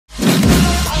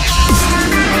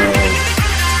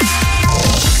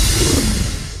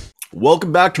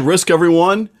Welcome back to Risk,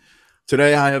 everyone.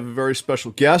 Today I have a very special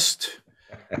guest,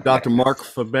 Dr. MARC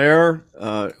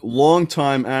FABER,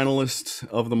 longtime analyst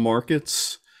of the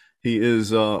markets. He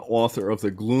is author of the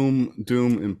Gloom,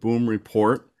 Doom, and Boom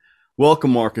report.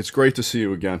 Welcome, Mark. It's great to see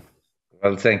you again.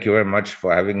 Well, thank you very much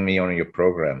for having me on your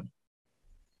program.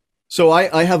 So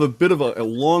I have a bit of a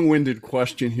long-winded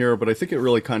question here, but I think it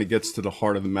really kind of gets to the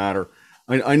heart of the matter.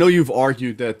 I know you've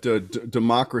argued that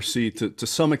democracy, to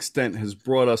some extent, has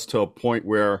brought us to a point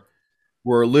where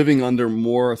we're living under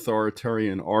more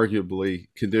authoritarian, arguably,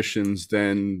 conditions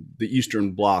than the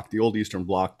Eastern Bloc, the old Eastern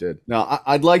Bloc did. Now,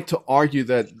 I'd like to argue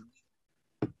that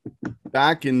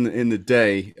back in the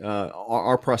day,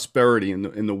 our prosperity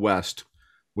in the West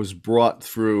was brought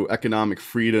through economic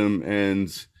freedom and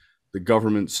the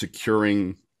government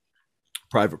securing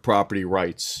private property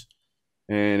rights.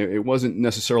 And it wasn't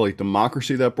necessarily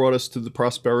democracy that brought us to the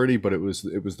prosperity, but it was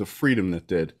the freedom that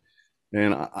did.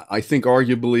 And I think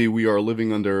arguably we are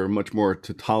living under much more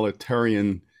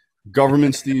totalitarian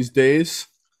governments these days.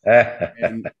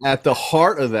 And at the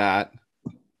heart of that,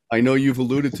 I know you've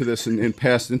alluded to this in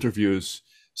past interviews,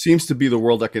 seems to be the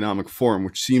World Economic Forum,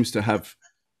 which seems to have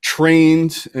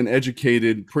trained and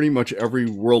educated pretty much every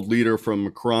world leader from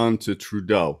Macron to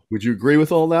Trudeau. Would you agree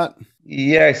with all that?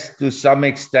 Yes, to some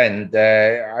extent.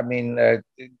 The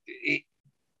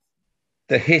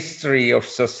history of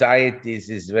societies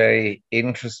is very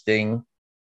interesting,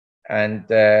 and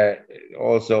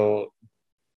also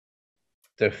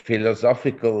the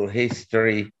philosophical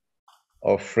history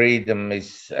of freedom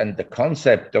and the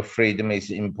concept of freedom is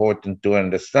important to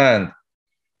understand,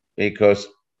 because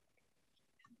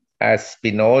as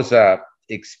Spinoza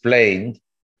explained,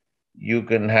 you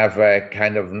can have a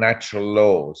kind of natural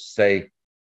laws. Say,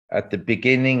 at the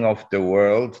beginning of the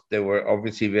world, there were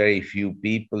obviously very few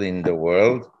people in the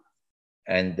world,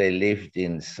 and they lived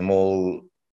in small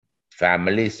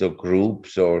families or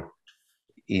groups or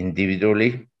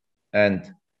individually,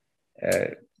 and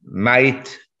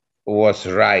might was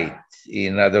right.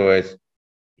 In other words,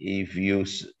 if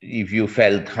you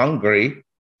felt hungry,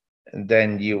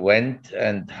 then you went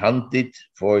and hunted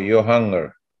for your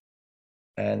hunger.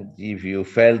 And if you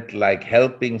felt like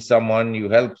helping someone, you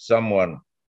helped someone.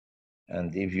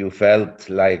 And if you felt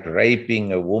like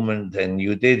raping a woman, then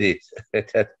you did it.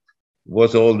 That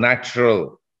was all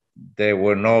natural. There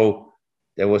was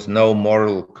no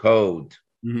moral code.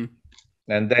 Mm-hmm.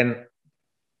 And then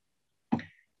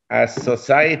as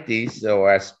societies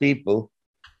or as people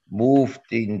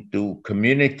moved into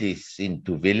communities,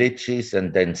 into villages,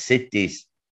 and then cities,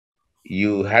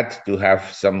 you had to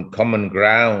have some common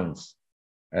grounds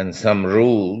and some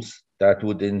rules that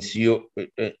would ensure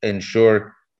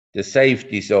the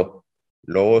safety. So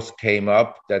laws came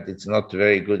up that it's not a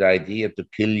very good idea to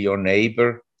kill your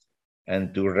neighbor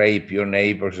and to rape your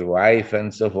neighbor's wife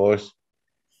and so forth.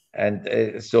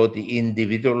 And so the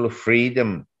individual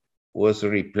freedom was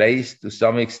replaced to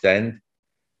some extent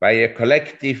by a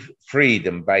collective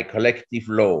freedom, by collective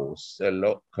laws,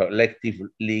 collective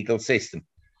legal system.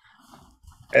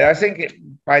 And I think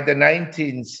by the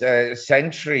 19th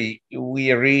century,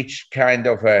 we reached kind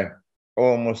of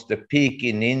almost a peak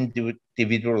in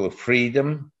individual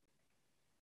freedom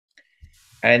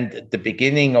and the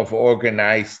beginning of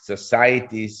organized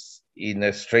societies in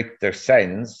a stricter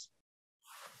sense.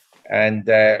 And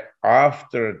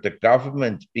after the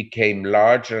government became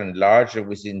larger and larger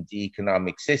within the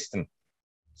economic system,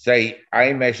 say,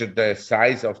 I measured the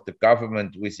size of the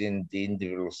government within the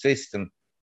individual system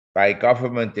by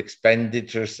government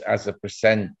expenditures as a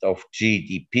percent of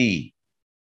GDP.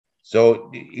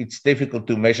 So it's difficult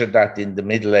to measure that in the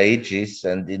Middle Ages.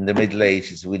 And in the Middle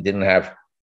Ages, we didn't have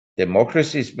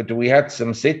democracies, but we had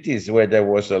some cities where there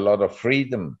was a lot of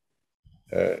freedom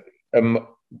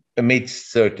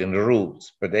amidst certain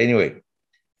rules. But anyway,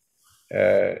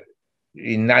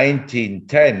 in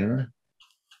 1910,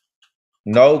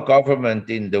 no government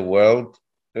in the world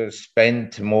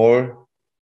spent more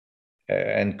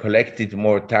and collected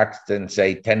more tax than,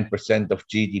 say, 10% of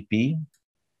GDP.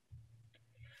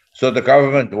 So the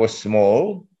government was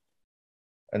small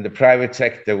and the private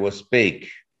sector was big.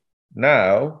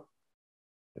 Now,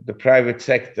 the private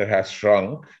sector has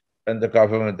shrunk and the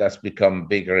government has become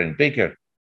bigger and bigger.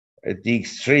 At the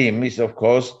extreme is, of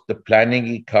course, the planning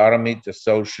economy, the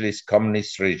socialist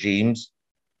communist regimes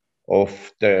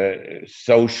of the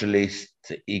socialist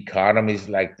economies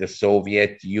like the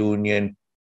Soviet Union,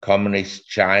 Communist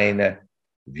China,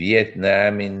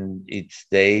 Vietnam in its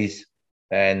days,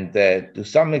 and to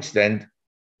some extent,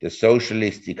 the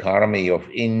socialist economy of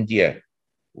India,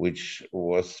 which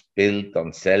was built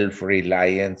on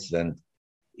self-reliance and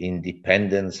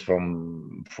independence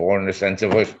from foreigners and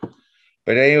so forth.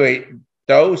 But anyway,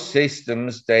 those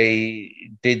systems, they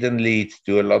didn't lead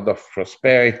to a lot of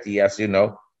prosperity, as you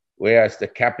know, whereas the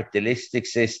capitalistic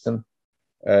system,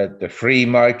 the free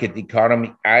market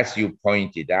economy, as you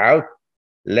pointed out,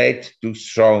 led to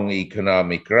strong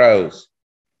economic growth.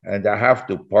 And I have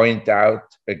to point out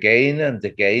again and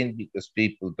again, because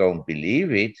people don't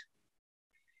believe it,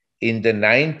 in the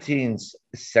 19th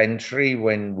century,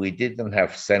 when we didn't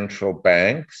have central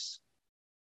banks,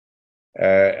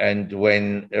 and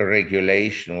when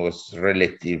regulation was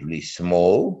relatively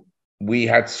small, we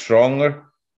had stronger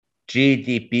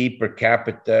GDP per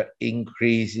capita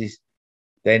increases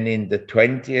than in the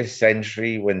 20th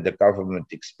century, when the government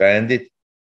expanded,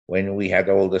 when we had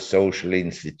all the social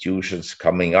institutions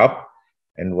coming up,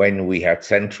 and when we had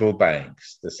central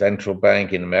banks. The central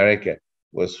bank in America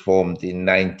was formed in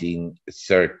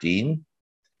 1913,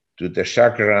 to the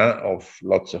chagrin of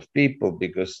lots of people,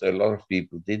 because a lot of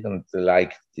people didn't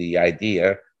like the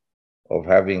idea of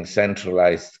having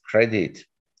centralized credit,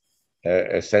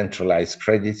 a centralized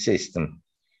credit system,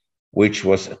 which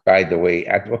was, by the way,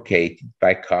 advocated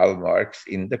by Karl Marx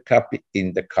in the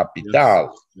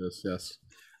Capital. Yes.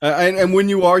 And when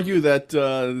you argue that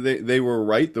they were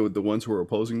right, the ones who were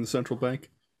opposing the central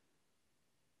bank?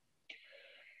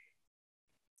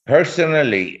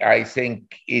 Personally, I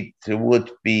think it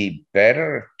would be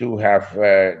better to have,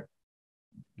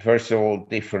 first of all,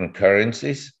 different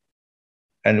currencies.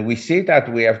 And we see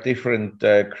that we have different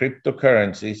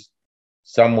cryptocurrencies.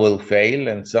 Some will fail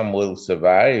and some will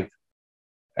survive.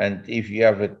 And if you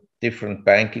have a different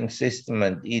banking system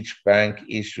and each bank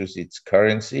issues its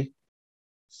currency,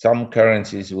 some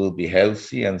currencies will be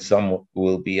healthy and some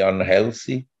will be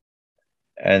unhealthy.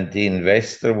 And the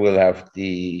investor will have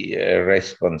the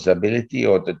responsibility,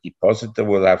 or the depositor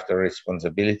will have the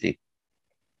responsibility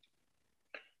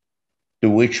to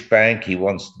which bank he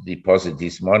wants to deposit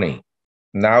his money.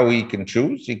 Now he can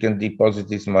choose, he can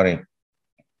deposit his money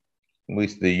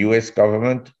with the US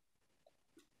government,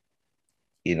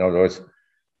 in other words,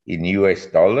 in US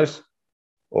dollars,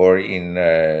 or in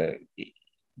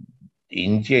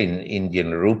India, in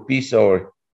Indian rupees,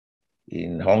 or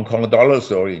in Hong Kong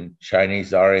dollars, or in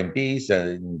Chinese RMBs, and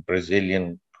in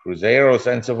Brazilian cruzeiros,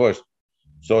 and so forth.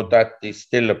 So that is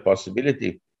still a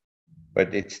possibility,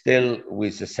 but it's still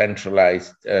with a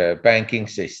centralized banking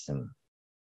system.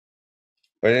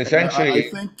 But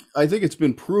essentially, I think it's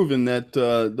been proven that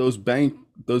those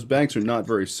banks are not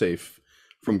very safe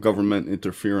from government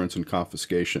interference and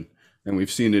confiscation, and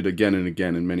we've seen it again and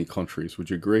again in many countries. Would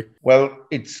you agree? Well,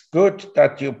 it's good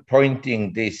that you're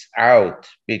pointing this out,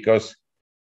 because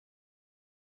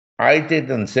I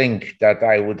didn't think that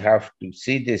I would have to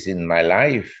see this in my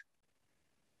life.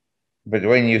 But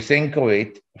when you think of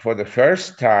it, for the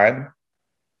first time,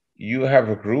 you have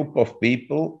a group of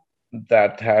people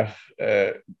that have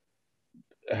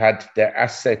had their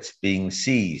assets being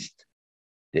seized,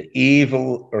 the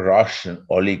evil Russian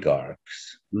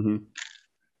oligarchs. Mm-hmm.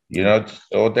 You know,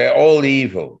 so they're all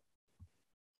evil,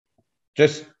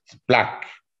 just black,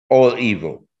 all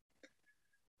evil.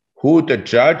 Who the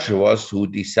judge was who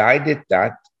decided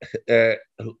that,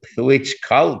 which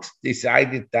cult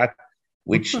decided that,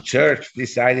 which church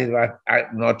decided that,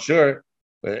 I'm not sure.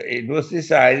 But it was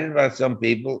decided by some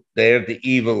people, they're the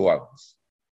evil ones.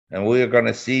 And we're going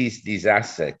to seize these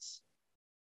assets.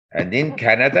 And in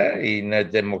Canada, in a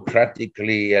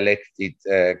democratically elected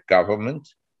government,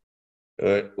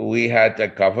 we had a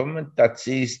government that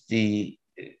seized the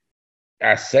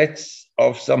assets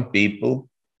of some people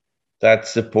that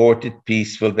supported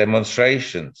peaceful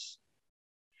demonstrations.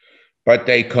 But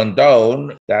they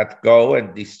condone that go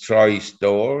and destroy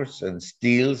stores and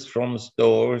steals from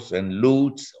stores and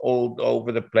loots all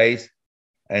over the place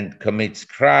and commits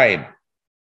crime.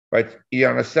 But you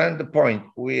understand the point.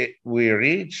 We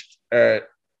reached an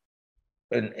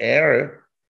era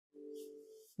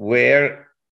where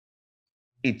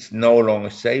it's no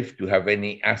longer safe to have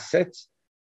any assets,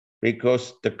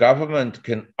 because the government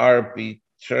can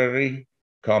arbitrarily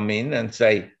come in and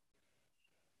say,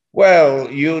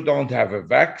 well, you don't have a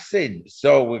vaccine,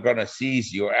 so we're going to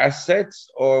seize your assets,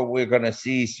 or we're going to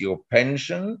seize your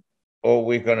pension, or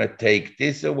we're going to take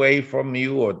this away from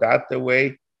you or that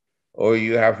away, or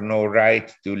you have no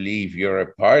right to leave your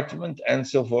apartment, and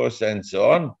so forth and so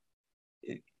on.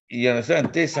 You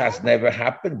understand? This has never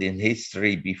happened in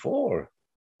history before.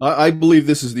 I believe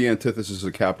this is the antithesis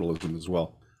of capitalism as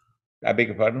well. I beg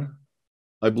your pardon?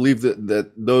 I believe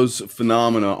that those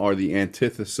phenomena are the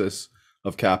antithesis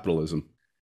of capitalism.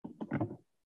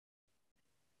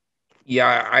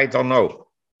 Yeah, I don't know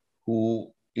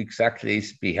who exactly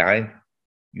is behind.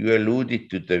 You alluded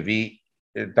to the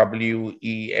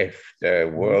WEF,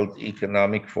 the World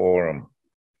Economic Forum.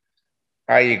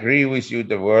 I agree with you.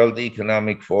 The World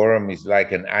Economic Forum is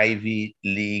like an Ivy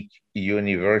League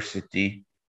university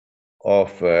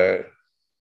of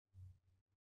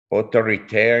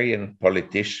authoritarian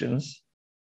politicians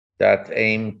that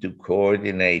aim to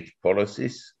coordinate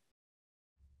policies.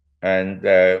 And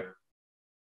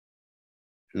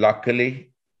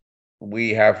luckily,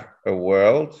 we have a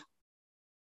world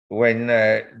when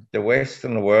the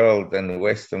Western world and the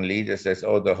Western leaders says,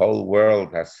 oh, the whole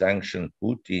world has sanctioned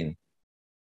Putin,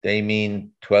 they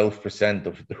mean 12%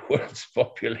 of the world's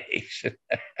population.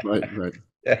 Right, right.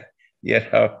 You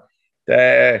know,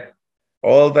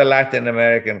 all the Latin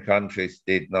American countries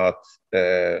did not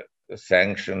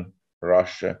sanction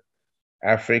Russia.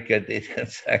 Africa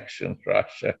didn't sanction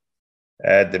Russia.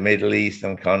 The Middle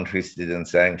Eastern countries didn't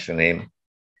sanction him.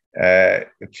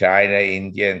 China,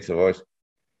 India, and so forth.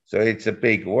 So it's a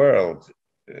big world.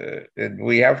 And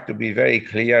we have to be very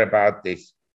clear about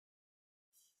this.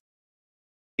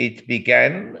 It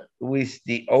began with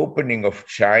the opening of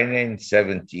China in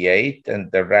 1978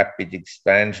 and the rapid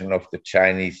expansion of the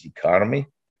Chinese economy,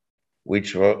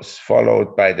 which was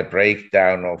followed by the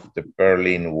breakdown of the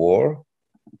Berlin Wall,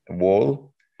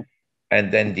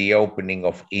 and then the opening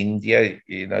of India,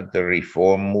 you know, the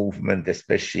reform movement,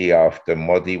 especially after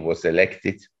Modi was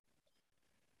elected.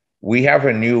 We have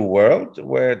a new world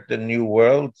where the new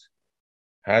world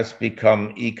has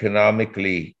become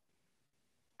economically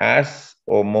as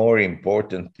or more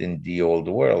important than the old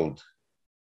world.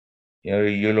 You know,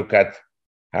 you look at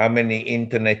how many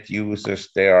internet users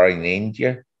there are in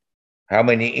India, how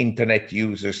many internet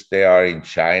users there are in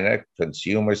China,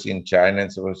 consumers in China,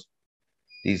 and so on.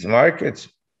 These markets,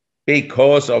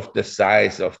 because of the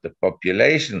size of the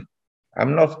population,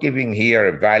 I'm not giving here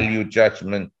a value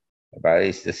judgment about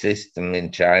is the system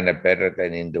in China better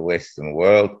than in the Western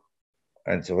world.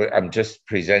 And so I'm just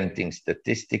presenting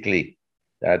statistically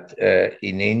that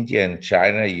in India and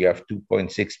China, you have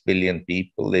 2.6 billion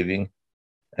people living.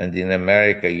 And in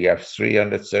America, you have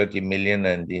 330 million.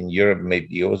 And in Europe,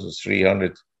 maybe also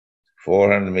 300,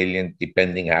 400 million,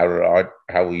 depending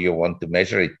how you want to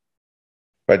measure it.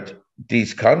 But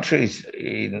these countries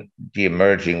in the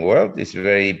emerging world is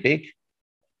very big.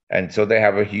 And so they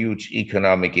have a huge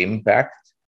economic impact.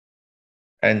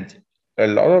 And a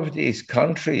lot of these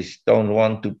countries don't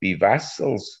want to be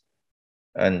vassals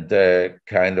and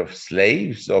kind of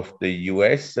slaves of the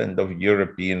US and of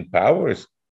European powers.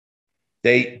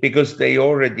 Because they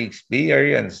already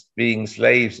experienced being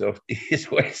slaves of these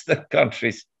Western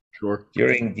countries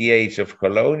during the age of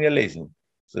colonialism.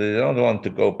 So they don't want to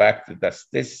go back to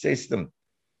this system.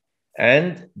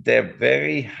 And they're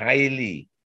very highly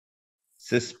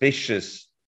suspicious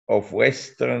of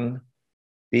Western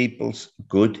people's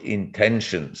good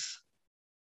intentions.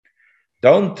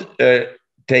 Don't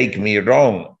take me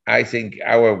wrong. I think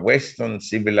our Western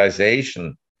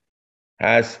civilization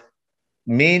has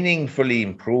meaningfully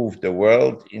improved the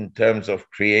world in terms of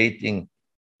creating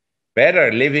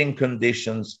better living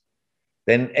conditions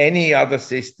than any other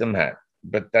system had.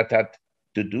 But that had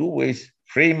to do with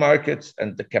free markets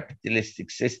and the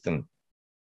capitalistic system.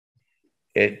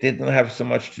 It didn't have so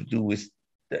much to do with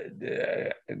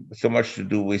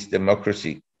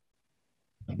democracy.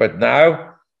 But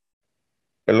now,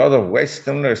 a lot of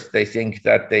Westerners, they think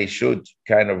that they should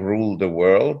kind of rule the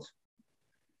world,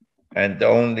 and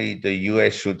only the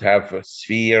US should have a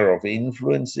sphere of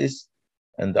influences,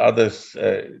 and others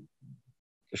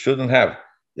shouldn't have.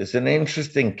 There's an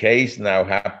interesting case now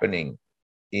happening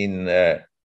in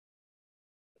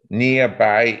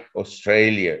nearby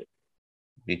Australia,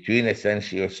 between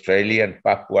essentially Australia and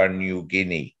Papua New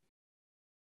Guinea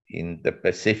in the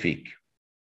Pacific.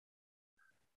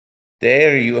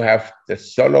 There you have the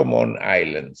Solomon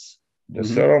Islands. The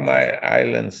Solomon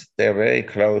Islands, they're very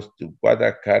close to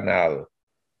Guadalcanal,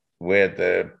 where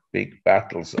the big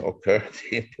battles occurred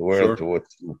in World War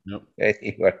II. Yep.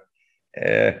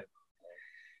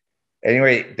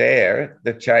 Anyway, there,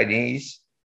 the Chinese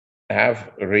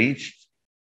have reached,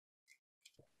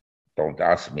 don't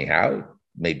ask me how,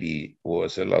 maybe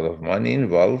was a lot of money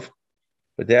involved,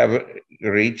 but they have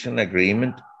reached an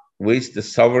agreement with the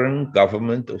sovereign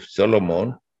government of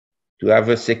Solomon to have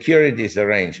a securities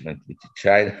arrangement with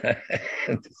China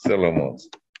and the Solomons.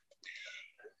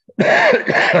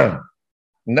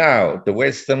 Now, the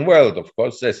Western world, of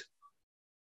course, says,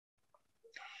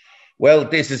 well,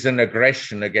 this is an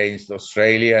aggression against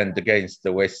Australia and against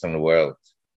the Western world.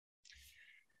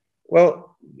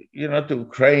 Well, you know, the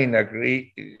Ukraine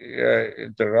agreed,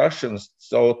 the Russians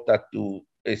thought that to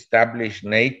establish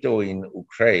NATO in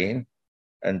Ukraine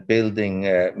and building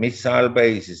missile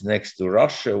bases next to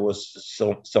Russia was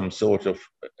some sort of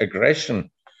aggression.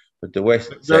 But the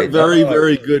West said, very, no,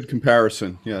 very good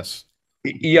comparison. Yes.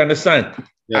 you understand?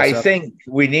 Yes, I think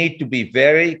we need to be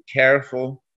very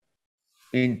careful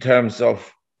in terms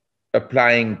of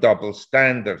applying double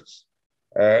standards.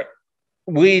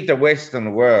 We, the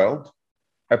Western world,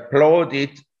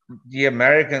 applauded the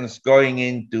Americans going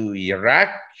into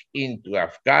Iraq, into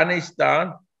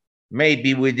Afghanistan.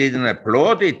 Maybe we didn't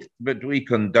applaud it, but we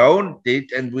condoned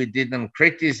it and we didn't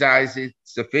criticize it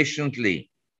sufficiently.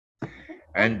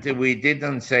 And we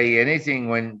didn't say anything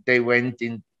when they went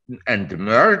in and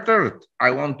murdered.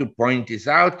 I want to point this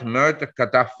out, murdered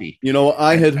Gaddafi. You know,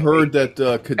 I had heard that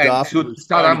Gaddafi and was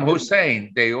Saddam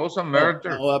Hussein, they also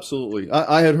murdered. Oh, absolutely.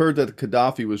 I had heard that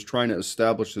Gaddafi was trying to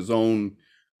establish his own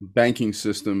banking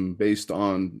system based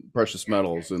on precious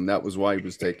metals, and that was why he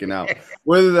was taken out.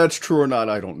 Whether that's true or not,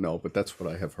 I don't know, but that's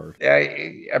what I have heard.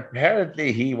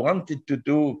 Apparently, he wanted to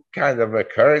do kind of a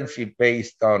currency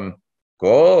based on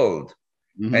gold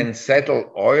and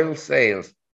settle oil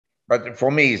sales. But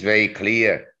for me, it's very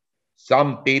clear.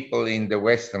 Some people in the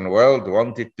Western world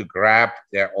wanted to grab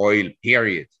their oil,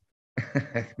 period.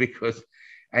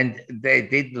 And they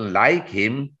didn't like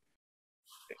him,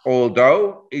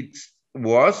 although it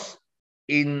was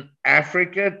in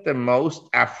Africa the most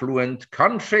affluent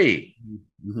country.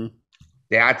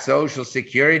 They had social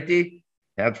security,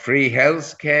 they had free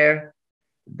health care,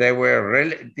 they were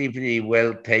relatively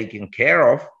well taken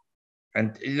care of.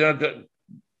 And you know,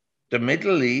 the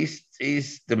Middle East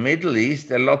is the Middle East.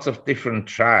 There are lots of different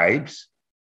tribes,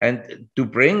 and to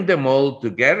bring them all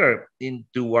together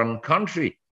into one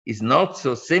country is not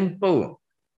so simple,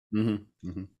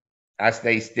 as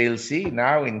they still see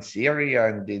now in Syria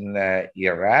and in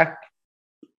Iraq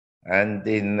and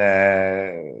in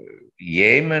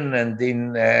Yemen and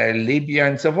in Libya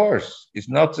and so forth. It's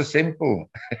not so simple.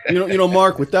 You know,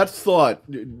 Mark, with that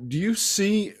thought, do you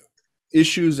see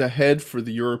issues ahead for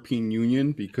the European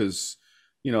Union? Because,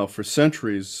 you know, for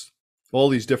centuries, all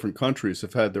these different countries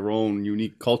have had their own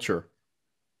unique culture.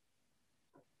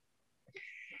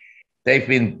 They've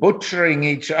been butchering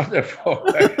each other for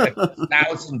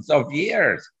thousands of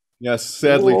years. Yes,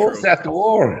 sadly true. Wars at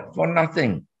war for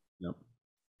nothing. Yep.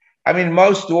 I mean,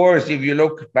 most wars, if you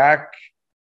look back,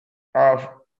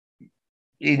 are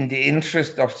in the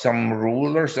interest of some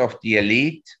rulers of the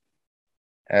elite,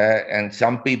 and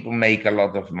some people make a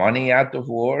lot of money out of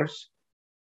wars,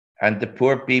 and the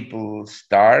poor people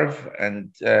starve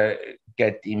and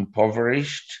get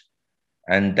impoverished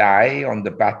and die on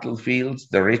the battlefields.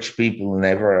 The rich people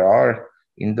never are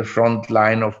in the front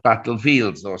line of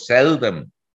battlefields, or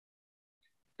seldom.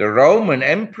 The Roman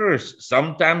emperors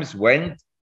sometimes went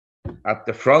at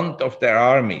the front of their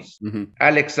armies.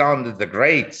 Alexander the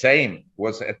Great, same,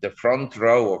 was at the front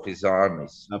row of his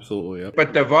armies. Absolutely. Yep.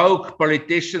 But the woke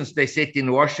politicians, they sit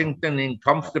in Washington in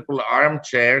comfortable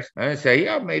armchairs and say,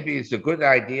 yeah, maybe it's a good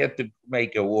idea to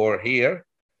make a war here.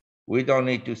 We don't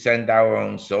need to send our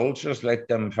own soldiers, let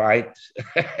them fight,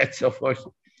 and so forth.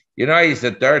 You know, it's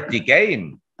a dirty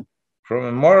game. From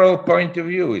a moral point of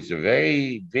view, it's a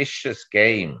very vicious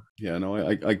game. Yeah, no,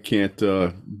 I can't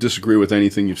disagree with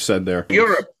anything you've said there.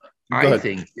 Europe, I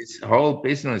think this whole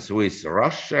business with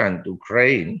Russia and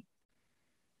Ukraine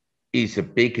is a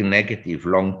big negative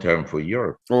long-term for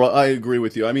Europe. Well, I agree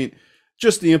with you. I mean,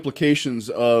 just the implications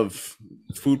of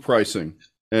food pricing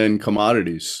and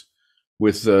commodities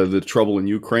with the trouble in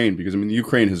Ukraine, because I mean,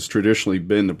 Ukraine has traditionally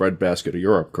been the breadbasket of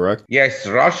Europe, correct? Yes,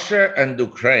 Russia and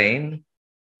Ukraine,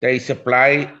 they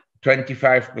supply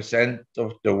 25%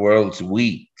 of the world's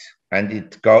wheat, and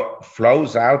it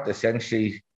flows out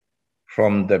essentially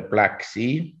from the Black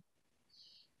Sea,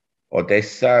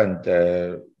 Odessa, and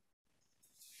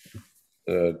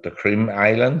the Crimea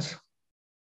Islands.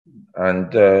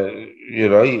 And, you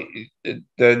know,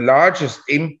 the largest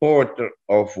importer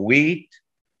of wheat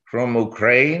from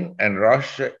Ukraine and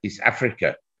Russia is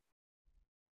Africa.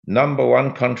 Number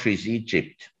one country is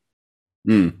Egypt.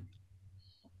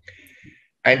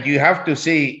 And you have to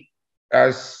see,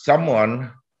 as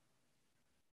someone,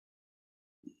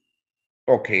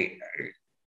 okay,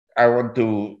 I want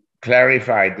to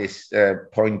clarify this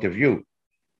point of view.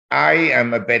 I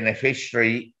am a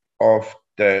beneficiary of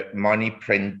the money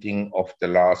printing of the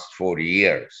last 40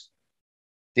 years.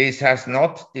 This has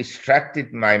not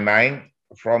distracted my mind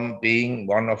from being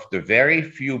one of the very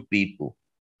few people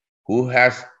who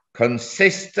has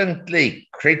consistently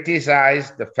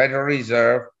criticized the Federal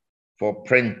Reserve for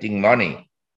printing money,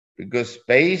 because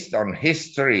based on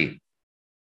history,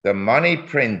 the money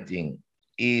printing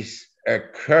is a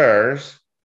curse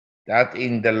that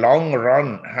in the long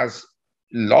run has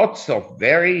lots of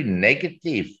very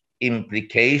negative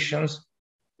implications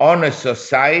on a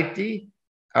society,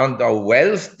 on the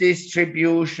wealth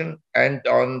distribution, and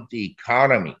on the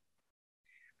economy.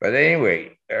 But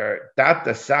anyway, that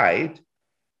aside,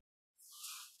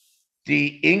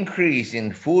 the increase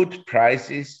in food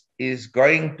prices is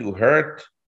going to hurt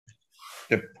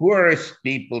the poorest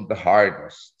people the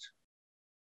hardest.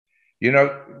 You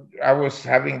know, I was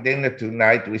having dinner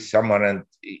tonight with someone, and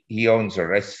he owns a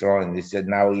restaurant, and he said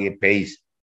now he pays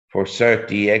for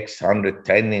 30 eggs,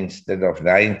 110 instead of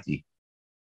 90.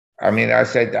 I mean, I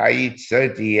said, I eat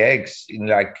 30 eggs in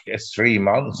like 3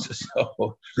 months,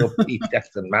 so it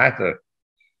doesn't matter.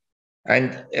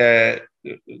 And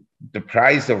the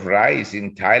price of rice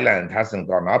in Thailand hasn't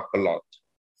gone up a lot.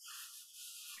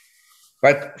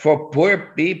 But for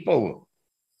poor people,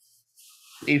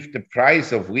 if the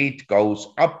price of wheat goes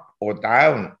up or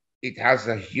down, it has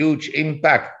a huge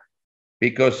impact,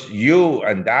 because you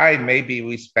and I, maybe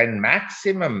we spend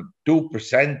maximum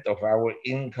 2% of our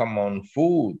income on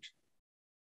food.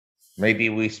 Maybe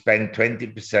we spend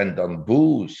 20% on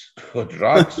booze or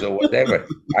drugs or whatever.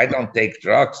 I don't take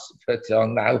drugs, but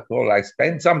on alcohol I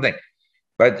spend something.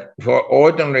 But for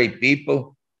ordinary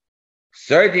people,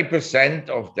 30%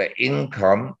 of the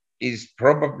income is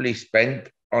probably spent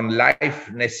on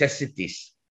life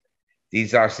necessities.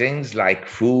 These are things like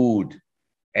food,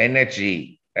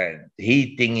 energy, and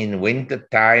heating in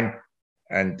wintertime,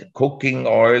 and cooking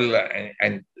oil,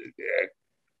 and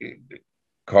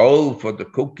coal for the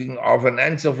cooking oven,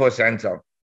 and so forth and so on.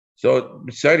 So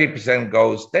 30%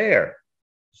 goes there.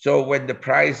 So when the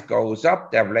price goes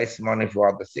up, they have less money for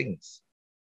other things,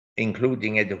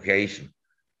 including education.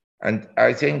 And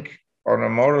I think on a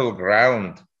moral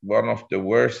ground, one of the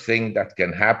worst things that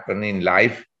can happen in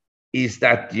life is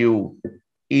that you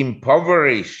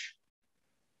impoverish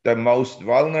the most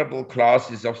vulnerable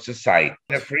classes of society.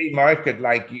 In a free market,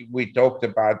 like we talked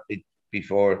about it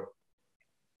before,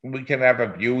 we can have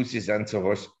abuses and so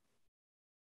forth.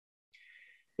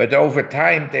 But over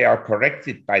time, they are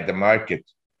corrected by the market.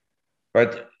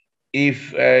 But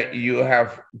if you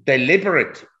have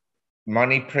deliberate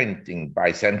money printing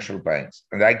by central banks,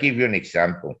 and I give you an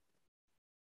example.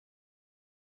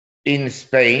 In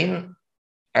Spain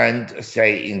and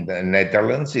say in the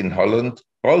Netherlands, in Holland,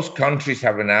 both countries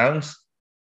have announced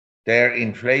their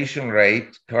inflation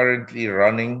rate currently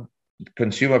running,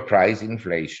 consumer price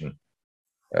inflation,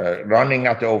 running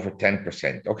at over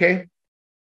 10%, okay?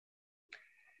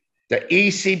 The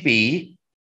ECB,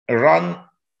 run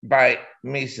by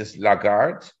Mrs.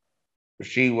 Lagarde,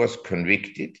 she was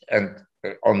convicted and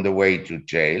on the way to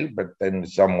jail, but then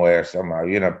somehow,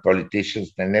 you know,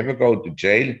 politicians, they never go to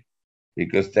jail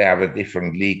because they have a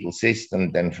different legal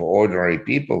system than for ordinary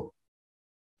people.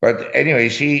 But anyway,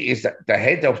 she is the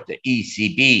head of the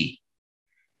ECB,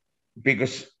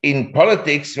 because in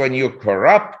politics, when you're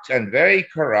corrupt and very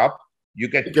corrupt, you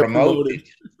get promoted.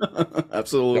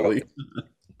 Absolutely. So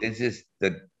this is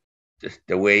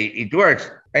the way it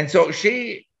works. And so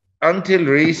she, until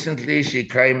recently, she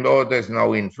claimed, oh, there's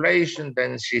no inflation.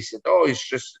 Then she said, oh, it's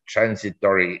just a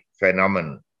transitory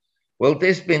phenomenon. Well,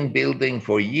 this has been building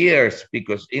for years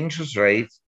because interest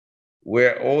rates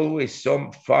were always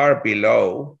so far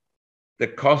below the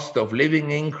cost of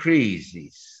living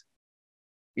increases.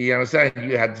 You understand?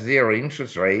 You had zero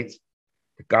interest rates,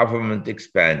 the government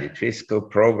expanded, fiscal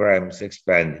programs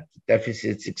expanded,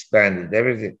 deficits expanded,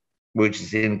 everything, which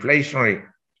is inflationary.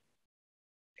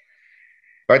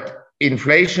 But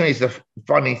inflation is a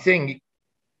funny thing.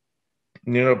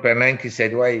 You know, Bernanke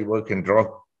said, well, we can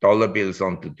draw dollar bills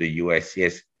onto the US.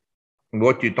 Yes.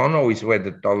 What you don't know is where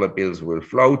the dollar bills will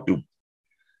flow to.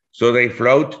 So they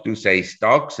float to, say,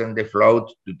 stocks, and they float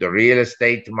to the real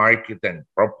estate market, and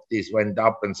properties went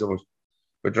up and so forth.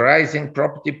 But rising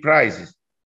property prices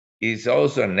is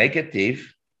also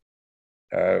negative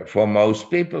for most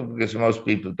people, because most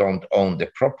people don't own the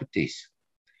properties.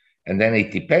 And then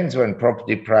it depends when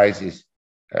property prices,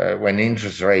 when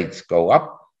interest rates go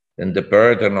up, then the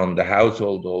burden on the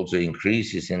household also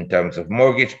increases in terms of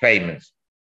mortgage payments,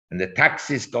 and the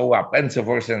taxes go up, and so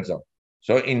forth and so on.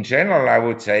 So in general, I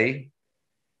would say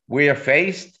we are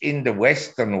faced in the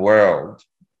Western world.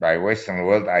 By Western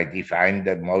world, I define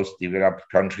the most developed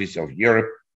countries of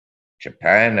Europe,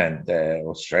 Japan, and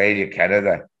Australia,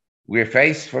 Canada. We're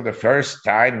faced for the first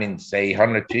time in, say,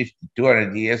 150,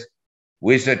 200 years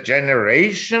with a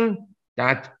generation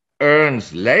that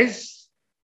earns less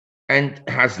and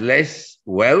has less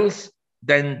wealth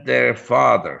than their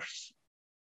fathers.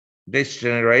 This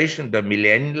generation, the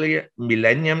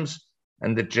millenniums,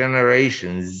 and the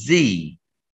generation Z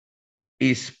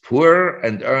is poorer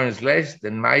and earns less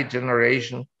than my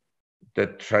generation, the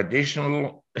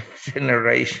traditional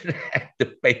generation and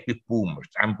the baby boomers.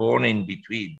 I'm born in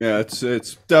between. Yeah,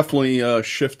 it's definitely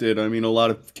shifted. I mean, a lot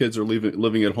of kids are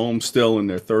living at home still in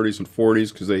their 30s and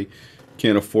 40s because they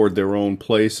can't afford their own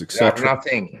place, They have etc.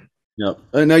 nothing. Yeah.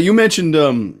 Now you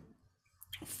mentioned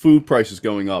food prices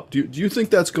going up. Do you think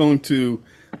that's going to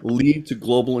lead to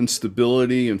global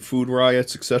instability and food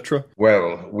riots, etc.?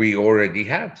 Well, we already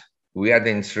had. We had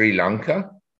in Sri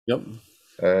Lanka Yep.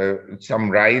 some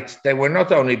riots. They were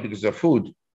not only because of food,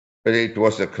 but it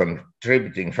was a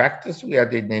contributing factors. We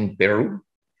had it in Peru.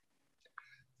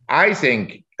 I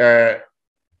think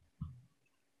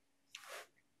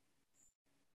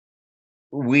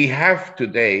we have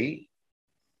today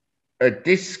a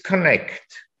disconnect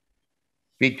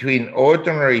between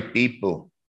ordinary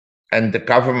people and the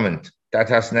government that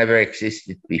has never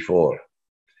existed before.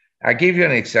 I'll give you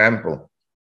an example.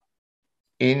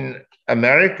 In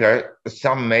America,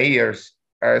 some mayors,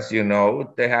 as you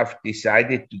know, they have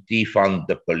decided to defund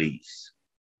the police.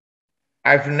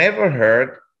 I've never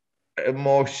heard a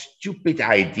more stupid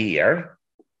idea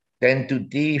than to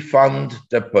defund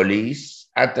the police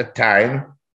at a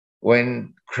time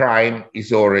when crime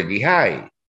is already high.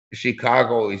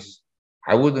 Chicago is,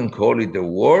 I wouldn't call it a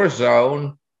war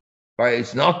zone, but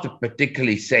it's not a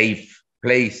particularly safe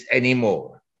place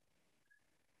anymore.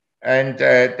 And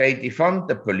they defund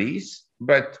the police,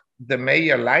 but the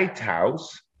Mayor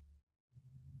Lighthouse,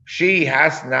 she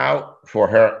has now, for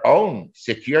her own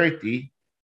security,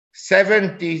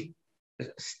 70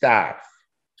 staff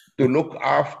to look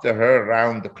after her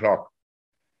around the clock.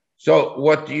 So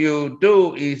what you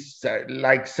do is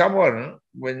like someone,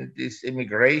 when this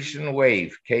immigration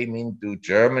wave came into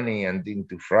Germany and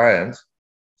into France,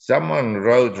 someone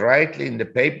wrote rightly in the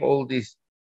paper, all these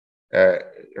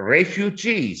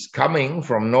refugees coming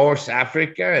from North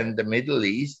Africa and the Middle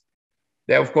East,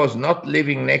 they're of course not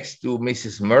living next to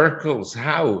Mrs. Merkel's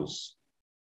house.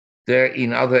 They're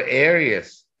in other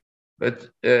areas, but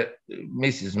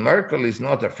Mrs. Merkel is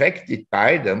not affected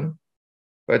by them.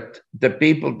 But the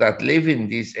people that live in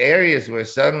these areas where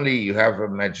suddenly you have a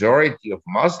majority of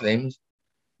Muslims,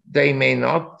 they may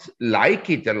not like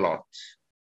it a lot.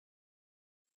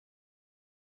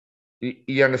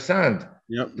 You understand?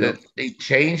 Yep. It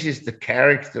changes the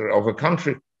character of a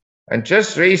country. And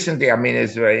just recently, I mean,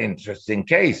 it's a very interesting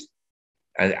case.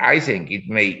 And I think it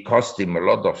may cost him a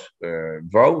lot of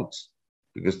votes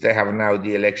because they have now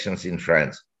the elections in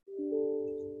France.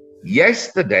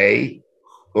 Yesterday,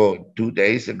 or 2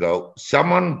 days ago,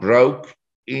 someone broke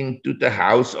into the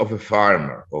house of a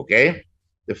farmer, okay?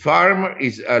 The farmer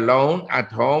is alone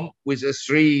at home with a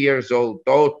 3-year-old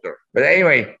daughter. But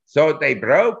anyway, so they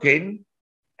broke in,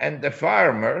 and the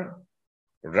farmer,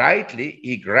 rightly,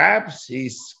 he grabs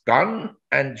his gun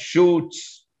and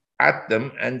shoots at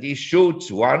them, and he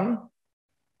shoots one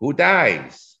who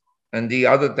dies, and the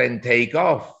other then take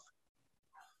off.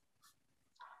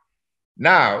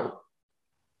 Now,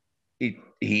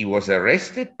 he was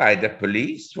arrested by the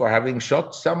police for having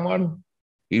shot someone.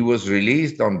 He was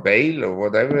released on bail or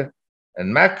whatever.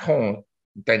 And Macron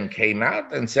then came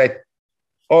out and said,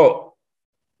 oh,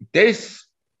 this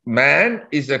man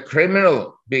is a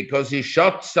criminal because he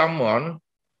shot someone.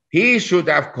 He should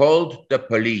have called the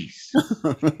police.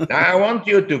 Now, I want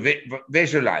you to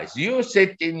visualize. You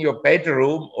sit in your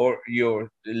bedroom or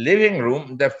your living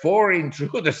room, the 4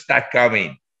 intruders that come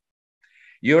in.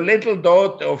 Your little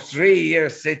daughter of 3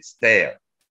 years sits there.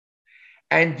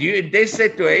 And you, in this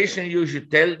situation, you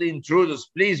should tell the intruders,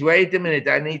 please wait a minute,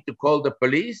 I need to call the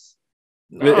poliise.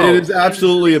 No, it is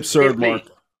absolutely absurd, Mark.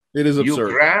 It is absurd.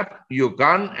 You grab your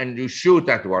gun and you shoot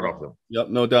at one of them. Yep,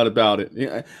 no doubt about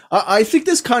it. I think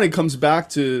this kind of comes back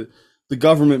to the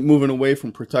government moving away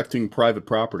from protecting private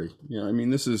property. You know, I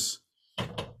mean, it's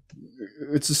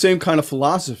the same kind of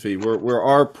philosophy where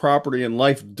our property and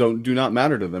life do not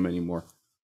matter to them anymore.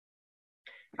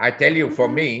 I tell you, for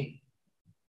me,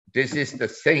 this is the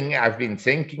thing I've been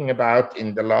thinking about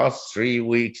in the last 3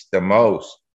 weeks the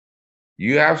most.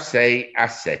 You have, say,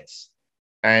 assets.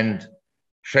 And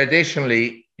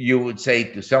traditionally, you would say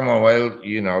to someone, well,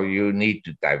 you know, you need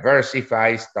to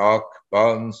diversify stock,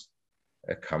 bonds,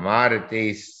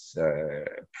 commodities,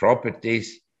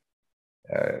 properties,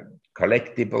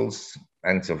 collectibles,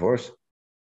 and so forth.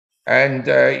 And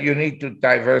you need to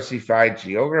diversify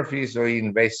geography, so you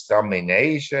invest some in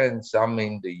Asia and some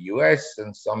in the US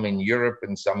and some in Europe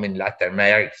and some in Latin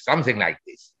America, something like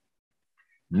this.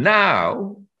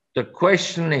 Now, the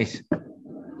question is,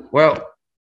 well,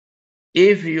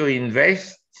 if you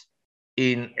invest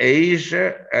in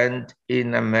Asia and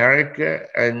in America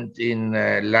and in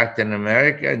Latin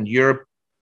America and Europe,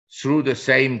 through the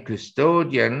same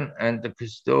custodian, and the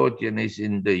custodian is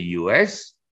in the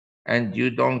US, and you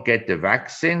don't get the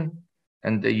vaccine,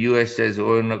 and the US says,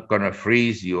 we're not going to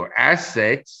freeze your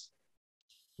assets,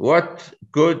 what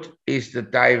good is the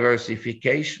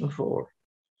diversification for?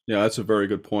 Yeah, that's a very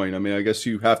good point. I mean, I guess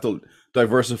you have to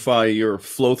diversify your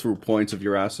flow-through points of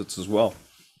your assets as well.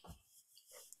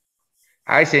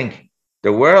 I think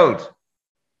the world,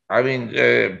 I mean,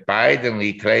 Biden,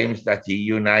 he claims that he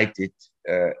united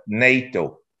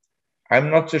NATO. I'm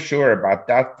not so sure about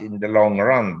that in the long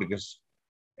run, because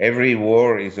every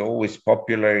war is always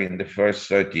popular in the first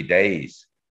 30 days.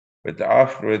 But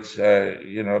afterwards,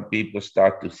 you know, people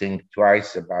start to think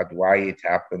twice about why it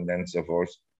happened and so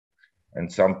forth.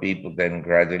 And some people then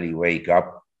gradually wake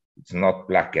up. It's not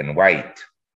black and white.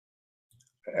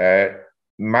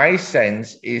 My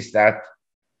sense is that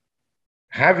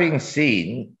having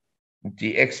seen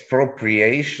the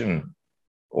expropriation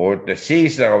or the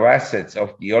seizure of assets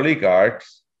of the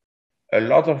oligarchs, a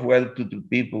lot of well-to-do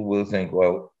people will think,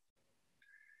 well,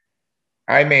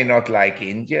 I may not like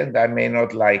India, and I may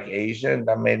not like Asia, and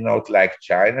I may not like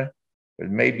China, but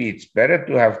maybe it's better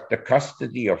to have the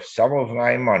custody of some of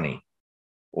my money,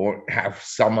 or have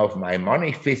some of my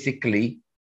money physically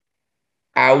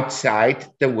outside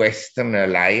the Western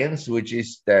alliance, which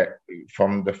is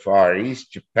from the Far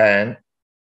East, Japan,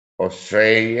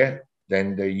 Australia,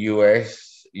 then the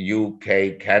US,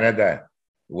 UK, Canada,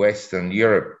 Western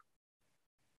Europe.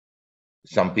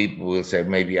 Some people will say,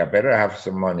 maybe I better have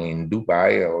some money in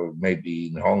Dubai, or maybe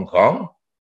in Hong Kong,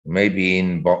 maybe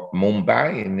in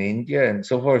Mumbai, in India, and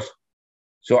so forth.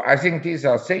 So I think these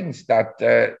are things that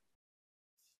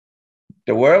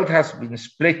the world has been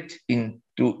split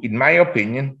into, in my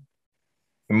opinion,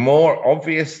 more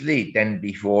obviously than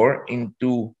before,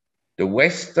 into the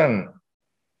Western,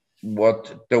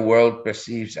 what the world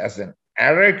perceives as an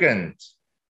arrogant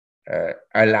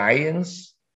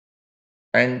alliance,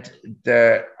 and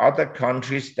the other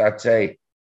countries that say,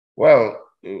 well,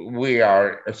 we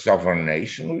are a sovereign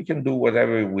nation, we can do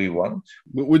whatever we want.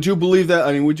 Would you believe that?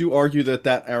 I mean, would you argue that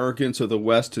that arrogance of the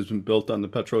West has been built on the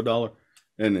petrodollar,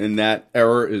 and that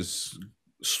era is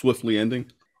swiftly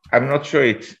ending? I'm not sure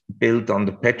it's built on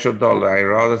the petrodollar. I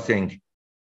rather think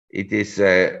it is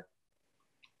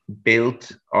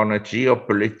built on a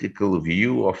geopolitical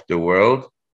view of the world,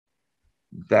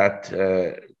 that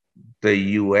the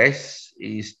US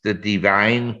is the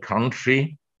divine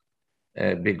country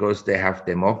because they have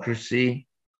democracy,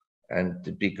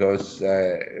 and because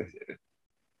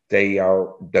they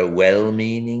are the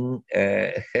well-meaning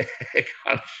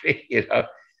country. You know,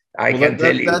 I can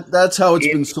tell you that's how it's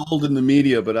been sold in the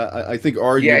media. But I think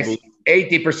arguably,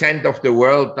 yes, 80% of the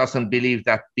world doesn't believe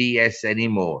that BS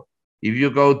anymore. If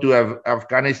you go to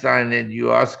Afghanistan and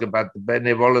you ask about the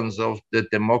benevolence of the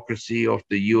democracy of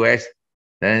the US,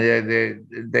 then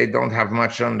they don't have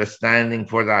much understanding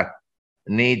for that,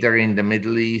 neither in the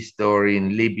Middle East or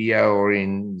in Libya or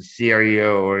in Syria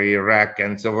or Iraq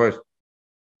and so forth.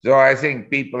 So I think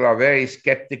people are very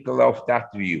skeptical of that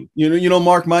view. You know,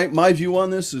 Mark, my view on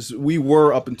this is we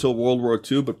were up until World War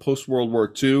II, but post World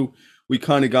War II, we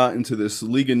kind of got into this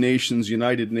League of Nations,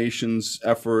 United Nations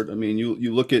effort. I mean,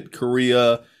 you look at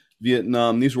Korea,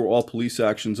 Vietnam; these were all police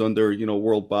actions under, you know,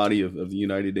 world body of the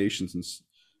United Nations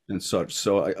and such.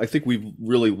 So I think we've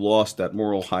really lost that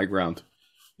moral high ground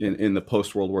in the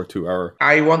post World War II era.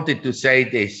 I wanted to say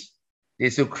this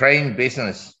Ukraine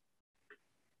business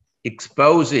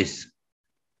exposes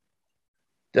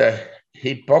the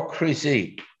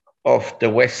hypocrisy of the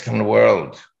Western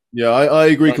world. Yeah, I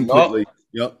agree completely.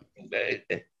 Yep.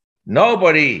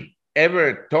 Nobody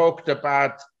ever talked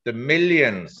about the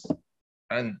millions,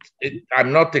 and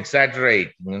I'm not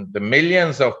exaggerating, the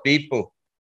millions of people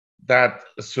that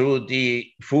through the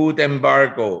food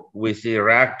embargo with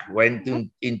Iraq went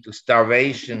into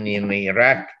starvation in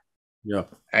Iraq. Yeah.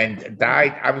 And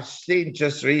died. I was seeing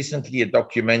just recently a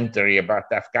documentary about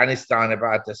Afghanistan,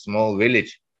 about a small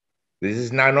village. This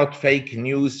is now not fake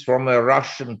news from a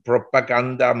Russian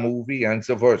propaganda movie and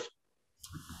so forth.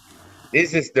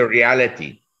 This is the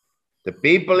reality. The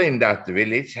people in that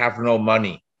village have no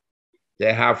money.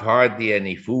 They have hardly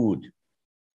any food.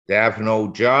 They have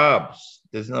no jobs.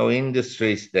 There's no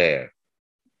industries there.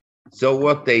 So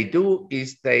what they do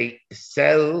is they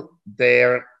sell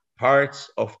their parts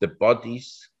of the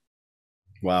bodies.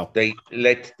 Wow. They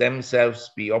let themselves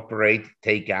be operated,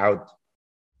 take out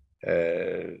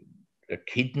a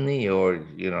kidney, or,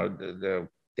 you know,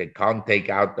 they can't take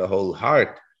out the whole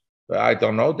heart. But I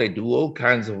don't know, they do all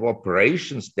kinds of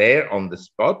operations there on the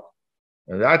spot.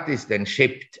 And that is then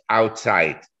shipped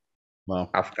outside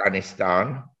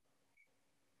Afghanistan.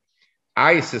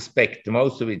 I suspect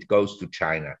most of it goes to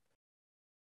China.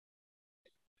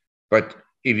 But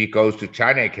if it goes to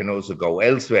China, it can also go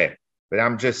elsewhere. But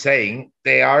I'm just saying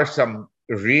there are some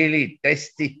really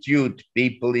destitute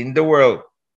people in the world.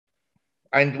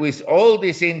 And with all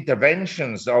these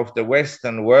interventions of the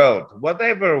Western world,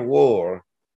 whatever war,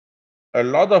 a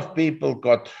lot of people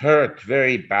got hurt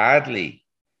very badly.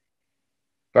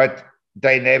 But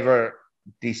they never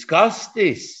discussed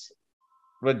this.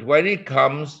 But when it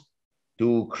comes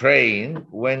to Ukraine,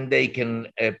 when they can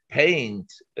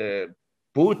paint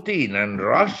Putin and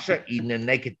Russia in a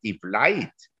negative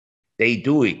light, they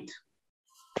do it.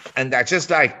 And I just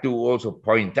like to also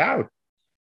point out,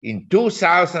 in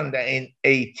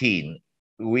 2018,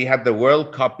 we had the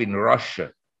World Cup in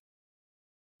Russia.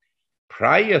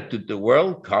 Prior to the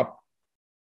World Cup,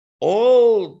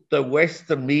 all the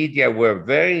Western media were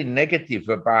very negative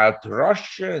about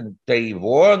Russia, and they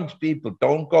warned people,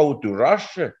 don't go to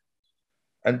Russia.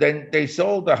 And then they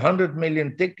sold 100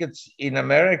 million tickets in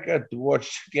America to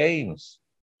watch games.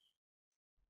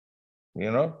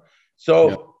 You know?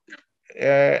 So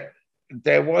there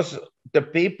was, the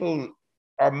people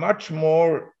are much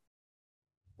more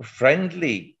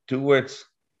friendly towards,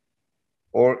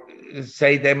 or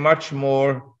say they're much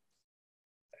more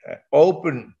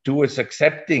open towards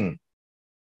accepting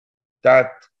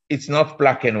that it's not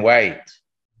black and white,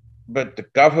 but the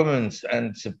governments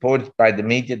and supported by the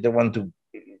media, they want to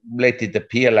let it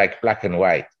appear like black and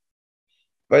white.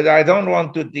 But I don't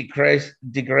want to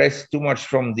digress too much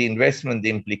from the investment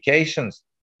implications.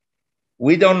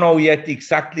 We don't know yet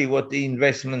exactly what the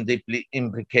investment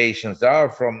implications are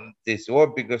from this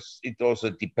war, because it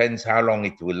also depends how long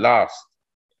it will last.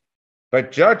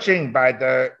 But judging by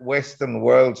the Western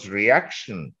world's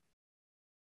reaction,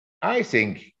 I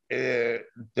think the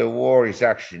war is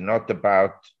actually not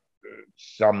about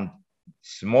some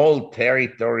small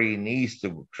territory in east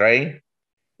of Ukraine.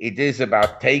 It is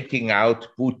about taking out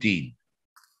Putin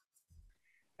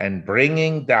and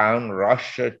bringing down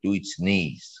Russia to its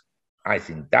knees. I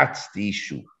think that's the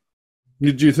issue.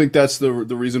 Do you think that's the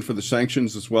reason for the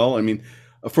sanctions as well? I mean,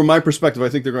 from my perspective, I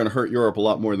think they're going to hurt Europe a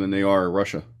lot more than they are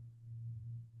Russia.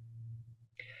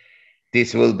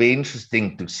 This will be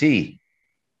interesting to see.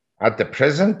 At the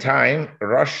present time,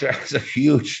 Russia has a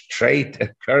huge trade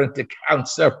and current account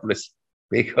surplus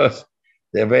because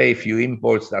there are very few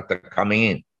imports that are coming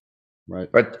in. Right.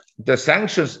 But the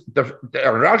sanctions,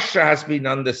 Russia has been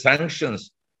under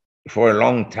sanctions for a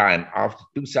long time. After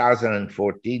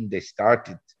 2014, they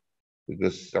started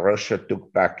because Russia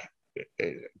took back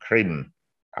Crimea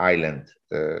Island,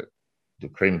 the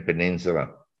Crimea Peninsula,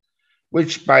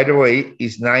 which, by the way,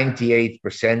 is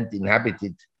 98%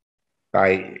 inhabited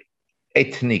by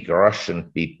ethnic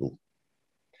Russian people.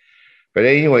 But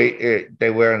anyway, they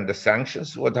were under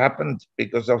sanctions. What happened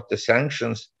because of the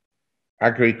sanctions?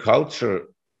 Agriculture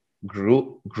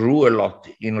grew a lot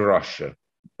in Russia,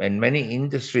 and many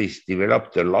industries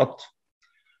developed a lot.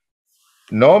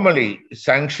 Normally,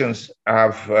 sanctions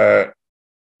have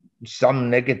some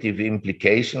negative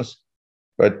implications,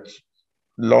 but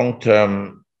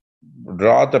long-term,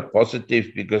 rather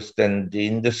positive, because then the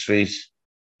industries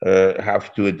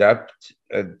have to adapt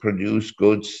and produce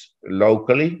goods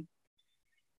locally.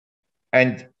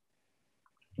 And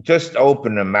just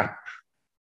open a map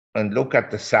and look at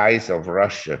the size of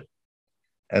Russia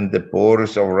and the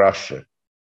borders of Russia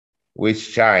with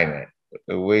China,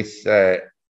 with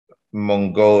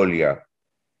Mongolia,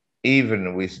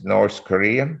 even with North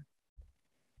Korea.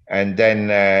 And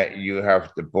then you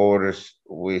have the borders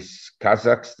with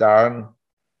Kazakhstan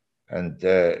and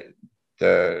the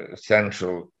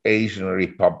Central Asian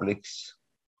republics,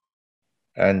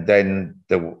 and then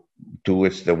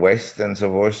towards the west and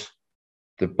so forth,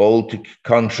 the Baltic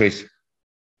countries.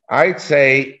 I'd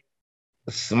say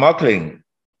smuggling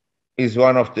is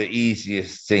one of the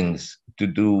easiest things to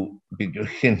do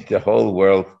between the whole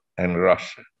world and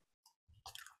Russia.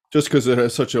 Just because it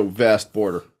has such a vast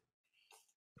border.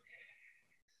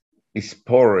 It's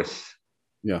porous.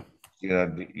 Yeah. You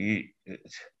know,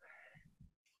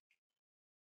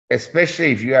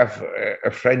 especially if you have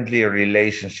a friendly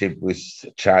relationship with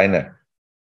China.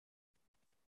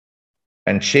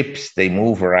 And ships, they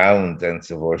move around and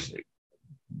so forth.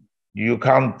 You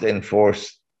can't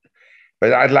enforce.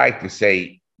 But I'd like to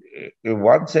say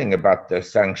one thing about the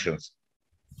sanctions.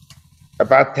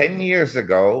 About 10 years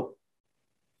ago,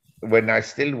 when I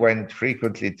still went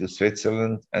frequently to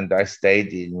Switzerland and I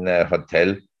stayed in a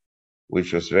hotel,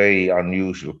 which was a very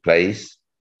unusual place,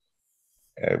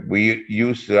 we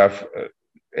used to have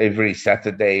every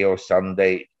Saturday or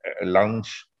Sunday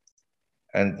lunch.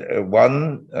 And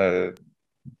one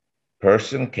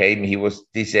person came. He was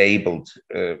disabled.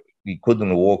 He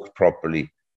couldn't walk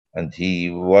properly, and he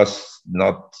was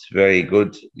not very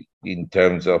good in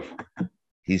terms of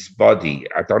his body.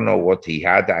 I don't know what he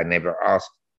had. I never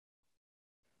asked.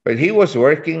 But he was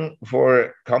working for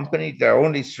a company. There are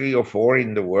only 3 or 4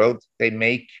 in the world. They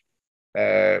make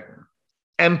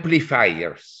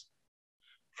amplifiers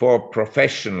for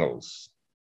professionals.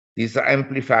 These are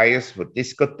amplifiers for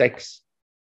discotheques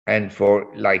and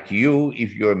for, like you,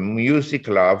 if you're a music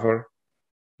lover,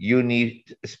 you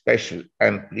need special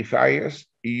amplifiers,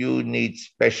 you need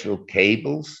special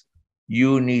cables,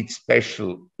 you need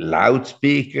special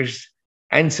loudspeakers,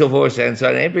 and so forth and so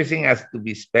on. Everything has to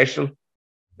be special.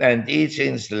 And each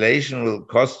installation will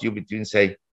cost you between,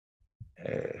 say,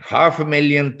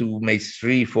 $500,000 to maybe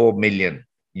 3-4 million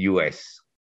US.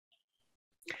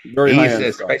 Very high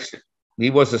end.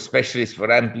 He was a specialist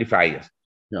for amplifiers.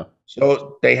 Yeah.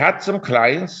 So they had some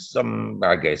clients, some,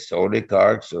 I guess,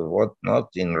 oligarchs or whatnot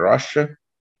in Russia.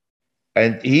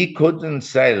 And he couldn't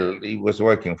sell. He was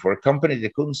working for a company. They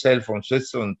couldn't sell from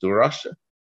Switzerland to Russia.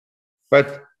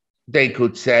 But they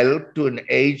could sell to an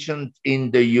agent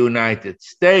in the United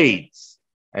States,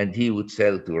 and he would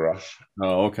sell to Russia.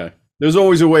 Oh, okay. There's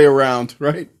always a way around,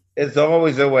 right? There's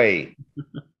always a way.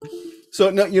 So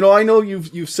now, I know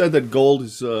you've said that gold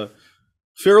is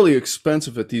fairly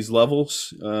expensive at these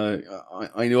levels.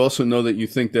 I also know that you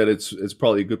think that it's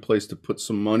probably a good place to put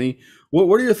some money.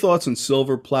 What are your thoughts on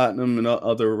silver, platinum, and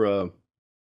other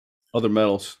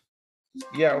metals?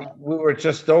 Yeah, we were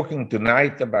just talking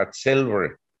tonight about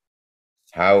silver,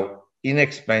 how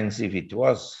inexpensive it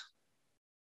was.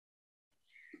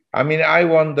 I mean, I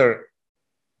wonder,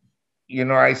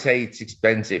 I say it's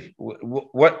expensive.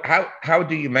 How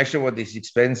do you measure what is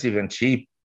expensive and cheap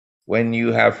when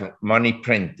you have money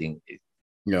printing?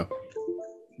 Yeah.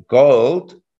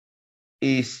 Gold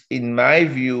is, in my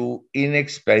view,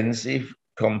 inexpensive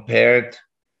compared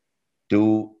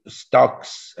to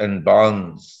stocks and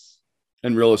bonds.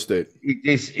 And real estate. It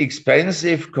is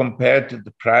expensive compared to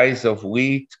the price of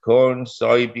wheat, corn,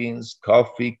 soybeans,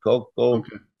 coffee, cocoa.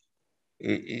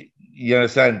 Okay. You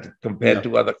understand? Compared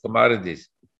to other commodities.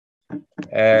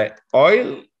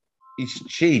 Oil is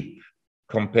cheap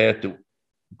compared to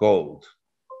gold.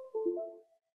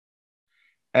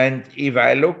 And if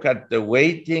I look at the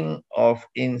weighting of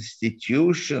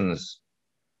institutions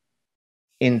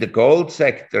in the gold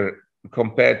sector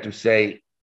compared to, say,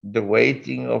 the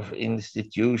weighting of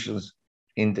institutions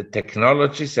in the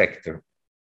technology sector.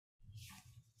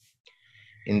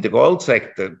 In the gold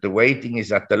sector, the weighting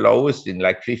is at the lowest in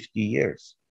like 50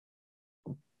 years.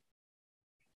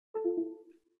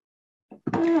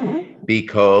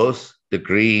 Because the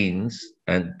Greens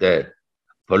and the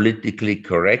politically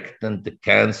correct and the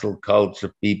cancel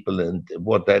culture people and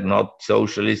what are not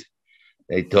socialists,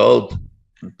 they told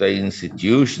the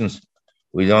institutions,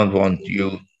 we don't want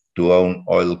you to own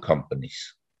oil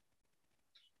companies.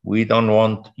 We don't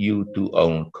want you to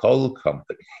own coal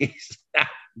companies.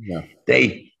 Yeah.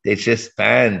 They just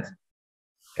banned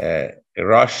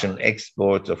Russian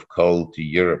exports of coal to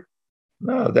Europe.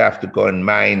 No, they have to go and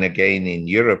mine again in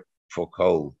Europe for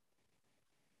coal.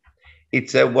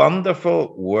 It's a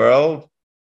wonderful world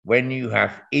when you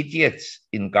have idiots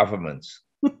in governments.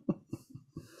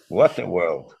 What a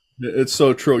world. It's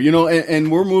so true.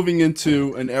 And we're moving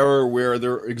into an era where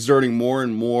they're exerting more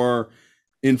and more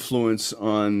influence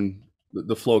on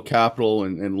the flow of capital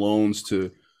and loans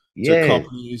to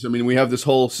companies. I mean, we have this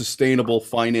whole sustainable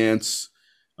finance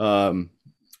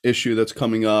issue that's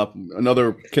coming up,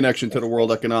 another connection to the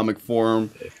World Economic Forum,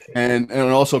 and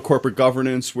also corporate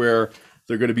governance, where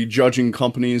they're going to be judging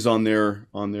companies on their,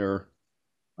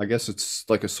 I guess it's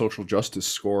like a social justice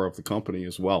score of the company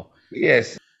as well.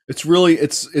 Yes. It's really,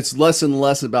 it's less and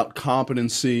less about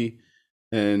competency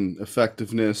and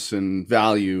effectiveness and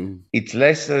value. It's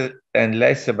less and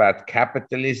less about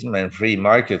capitalism and free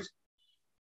markets,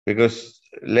 because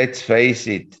let's face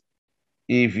it,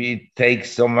 if it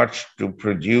takes so much to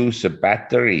produce a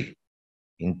battery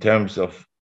in terms of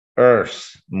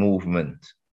Earth movement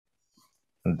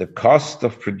and the cost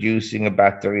of producing a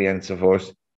battery and so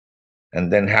forth,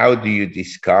 and then how do you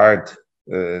discard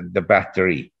the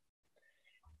battery?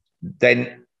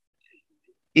 Then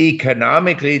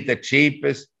economically, the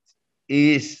cheapest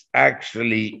is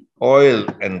actually oil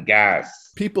and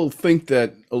gas. People think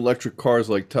that electric cars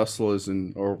like Teslas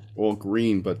are all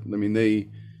green, but I mean,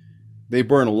 they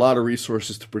burn a lot of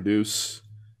resources to produce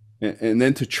and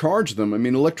then to charge them. I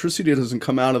mean, electricity doesn't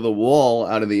come out of the wall,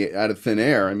 out of thin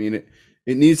air. I mean,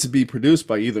 it needs to be produced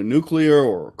by either nuclear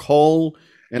or coal.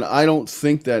 And I don't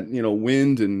think that,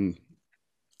 wind and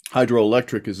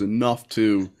hydroelectric is enough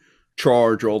to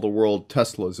charge all the world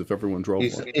Teslas if everyone drove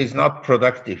one. Is not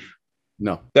productive.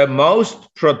 No. The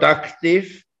most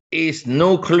productive is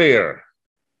nuclear.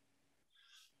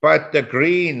 But the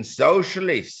green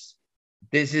socialists,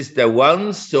 this is the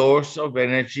one source of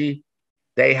energy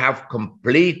they have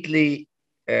completely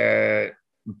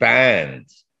banned,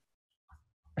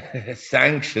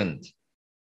 sanctioned.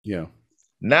 Yeah.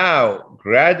 Now,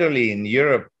 gradually in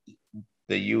Europe,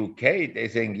 the UK, they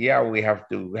think, yeah, we have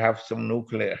to have some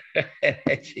nuclear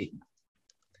energy.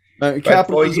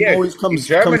 Capitalism always comes. In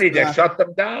Germany, comes they shut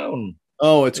them down.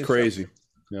 Oh, it's crazy.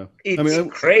 Yeah,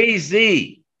 it's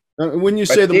crazy. When you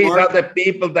but say these are the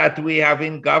people that we have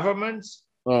in governments.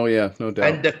 Oh yeah, no doubt.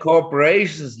 And the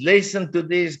corporations listen to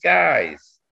these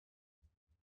guys.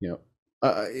 Yeah.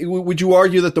 Would you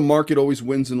argue that the market always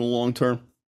wins in the long term?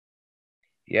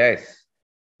 Yes.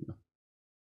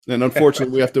 And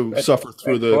unfortunately, we have to suffer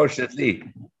through the. Unfortunately,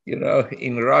 you know,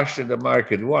 in Russia, the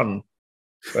market won.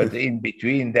 But in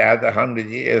between, they had 100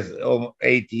 years,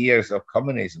 80 years of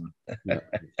communism. Yeah,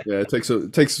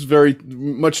 it takes very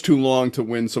much too long to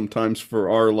win sometimes for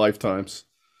our lifetimes.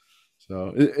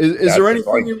 So, is there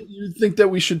anything you think that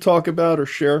we should talk about or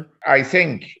share? I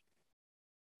think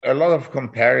a lot of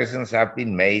comparisons have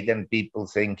been made, and people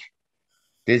think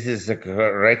this is a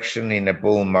correction in a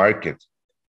bull market.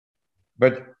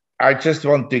 But I just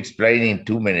want to explain in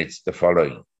 2 minutes the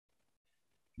following.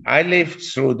 I lived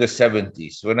through the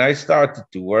 70s. When I started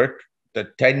to work, the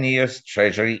 10 years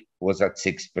treasury was at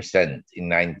 6% in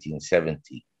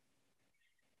 1970.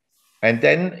 And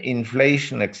then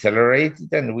inflation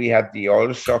accelerated and we had the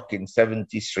oil shock in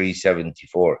 73,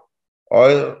 74.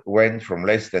 Oil went from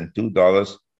less than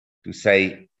 $2 to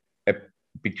say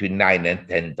between $9 and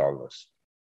 $10.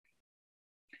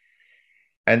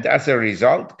 And as a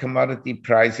result, commodity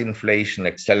price inflation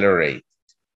accelerated.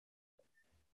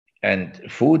 And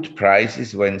food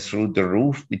prices went through the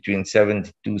roof between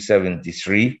 72,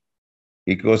 73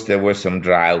 because there were some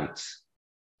droughts.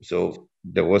 So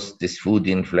there was this food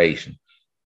inflation.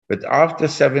 But after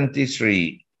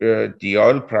 73, the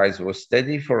oil price was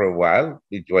steady for a while.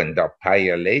 It went up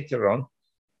higher later on,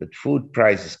 but food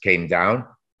prices came down.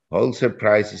 Wholesale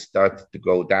prices started to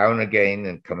go down again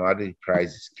and commodity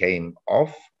prices came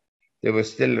off. They were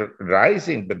still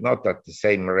rising, but not at the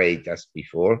same rate as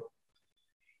before.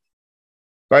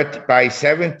 But by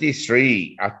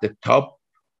 73, at the top,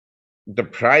 the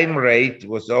prime rate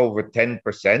was over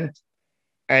 10%,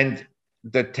 and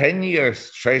the 10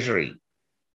 years treasury,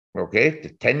 okay, the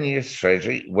 10 years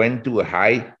treasury went to a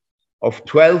high of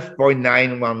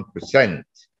 12.91%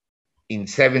 in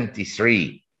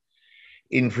 73.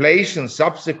 Inflation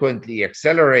subsequently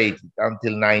accelerated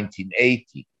until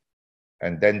 1980,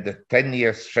 and then the 10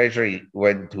 years treasury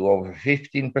went to over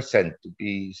 15%, to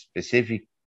be specific,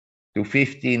 to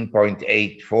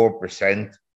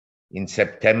 15.84% in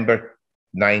September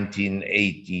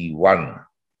 1981.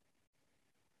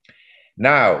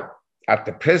 Now, at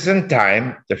the present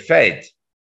time, the Fed,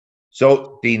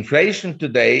 so the inflation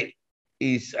today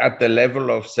is at the level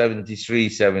of 73,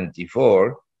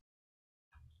 74,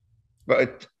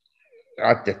 but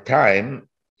at the time,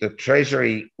 the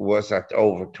Treasury was at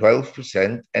over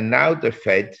 12%, and now the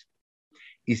Fed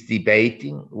is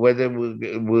debating whether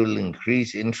we'll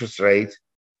increase interest rates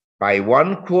by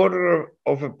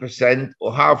 0.25%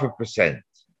 or 0.5%.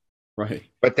 Right.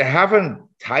 But they haven't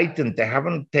tightened, they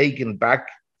haven't taken back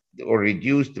or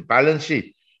reduced the balance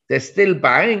sheet. They're still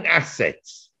buying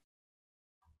assets.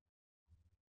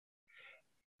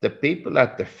 The people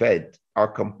at the Fed are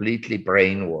completely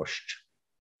brainwashed.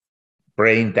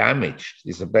 Brain damaged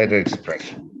is a better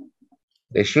expression.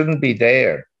 They shouldn't be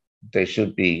there. They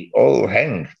should be all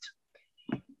hanged.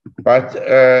 But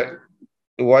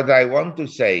what I want to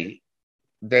say,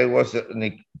 there is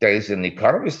an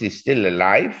economist, he's still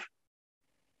alive.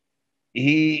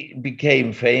 He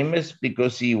became famous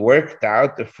because he worked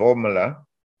out the formula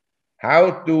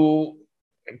how to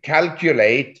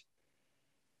calculate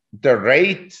the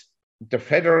rate, the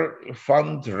federal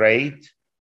fund rate,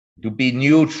 to be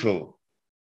neutral.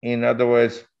 In other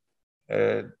words,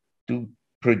 to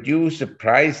produce a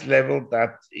price level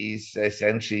that is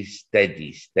essentially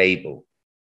steady, stable.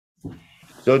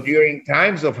 So during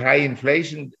times of high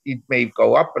inflation, it may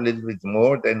go up a little bit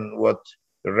more than what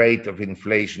the rate of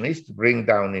inflation is to bring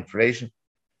down inflation.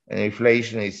 And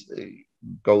inflation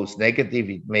goes negative,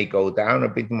 it may go down a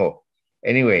bit more.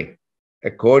 Anyway,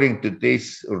 according to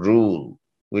this rule,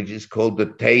 which is called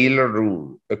the Taylor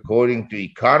rule, according to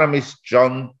economist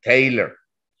John Taylor,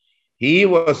 he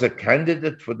was a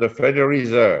candidate for the Federal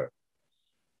Reserve,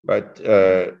 but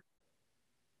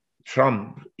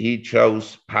Trump, he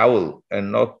chose Powell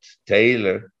and not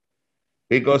Taylor.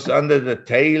 because under the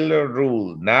Taylor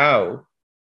rule now,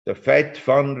 the Fed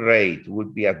fund rate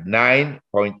would be at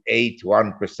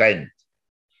 9.81%.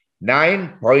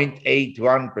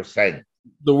 9.81%.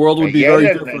 The world would be very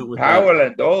different with Powell that.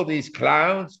 and all these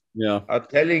clowns are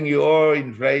telling you, oh,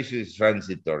 inflation is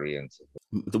transitory and so forth.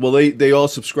 Well, they all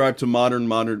subscribe to modern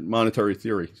monetary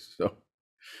theory. So,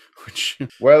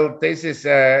 well, this is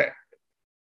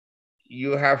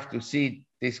you have to see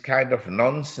this kind of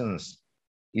nonsense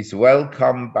is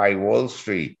welcomed by Wall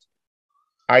Street.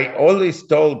 I always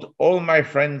told all my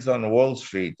friends on Wall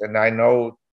Street, and I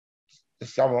know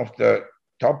some of the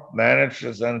top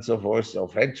managers and so forth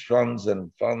of hedge funds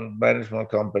and fund management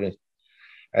companies,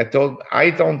 I told,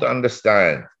 I don't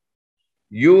understand.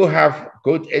 You have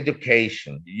good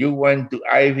education. You went to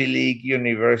Ivy League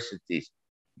universities.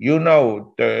 You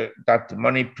know that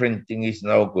money printing is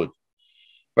no good.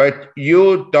 But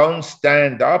you don't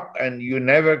stand up and you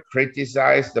never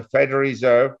criticize the Federal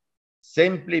Reserve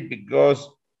simply because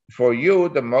for you,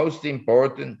 the most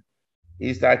important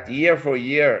is that year for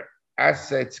year,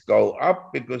 assets go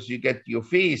up because you get your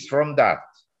fees from that.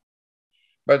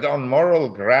 But on moral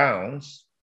grounds,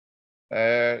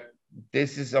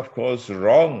 this is, of course,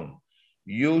 wrong.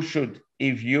 You should,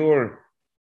 if you're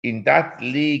in that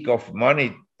league of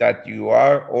money that you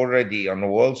are already on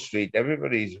Wall Street,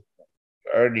 everybody's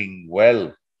earning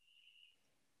well.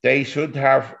 They should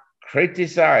have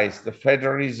criticized the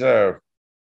Federal Reserve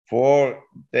for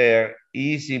their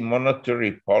easy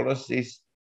monetary policies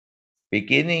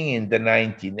beginning in the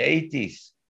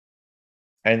 1980s.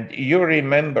 And you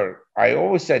remember, I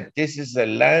always said this is a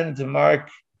landmark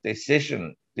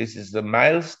decision. This is the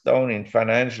milestone in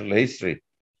financial history.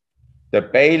 The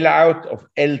bailout of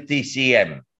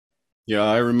LTCM. Yeah,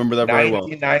 I remember that very well.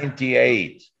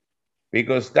 1998,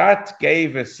 because that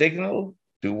gave a signal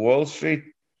to Wall Street,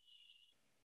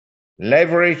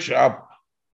 leverage up.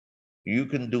 You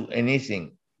can do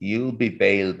anything. You'll be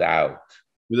bailed out.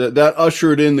 That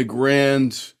ushered in the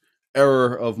grand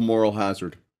era of moral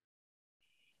hazard.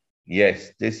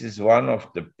 Yes, this is one of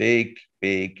the big,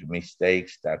 big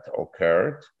mistakes that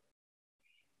occurred.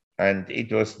 And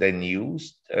it was then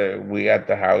used. We had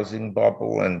the housing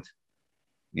bubble and,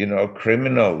 you know,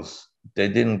 criminals, they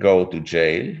didn't go to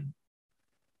jail.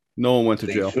 No one went to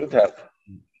jail. They should have.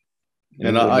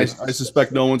 And I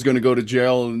suspect no one's going to go to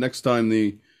jail next time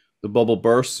the bubble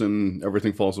bursts and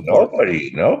everything falls apart.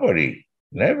 Nobody,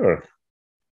 never.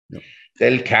 Yep.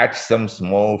 They'll catch some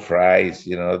small fries,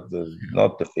 you know,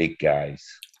 not the big guys.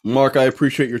 Mark, I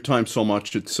appreciate your time so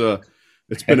much. It's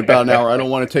been about an hour. I don't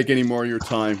want to take any more of your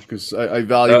time because I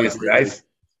value it. Nice.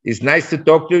 It's nice to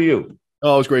talk to you.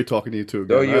 Oh, it was great talking to you too.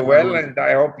 So you're well, and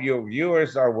I hope your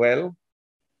viewers are well.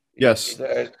 Yes.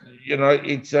 You know,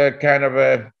 it's a kind of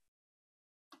a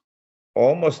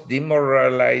almost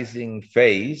demoralizing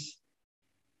phase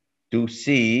to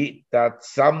see that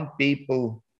some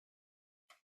people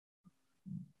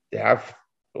have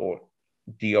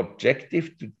the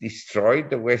objective to destroy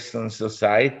the Western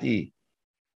society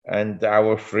and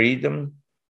our freedom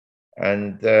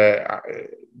and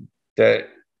the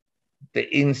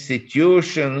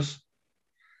institutions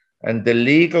and the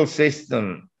legal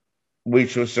system,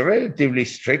 which was relatively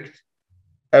strict,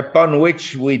 upon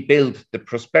which we built the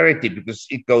prosperity, because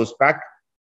it goes back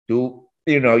to,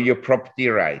 you know, your property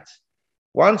rights.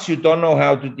 Once you don't know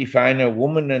how to define a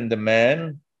woman and a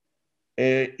man,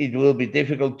 it will be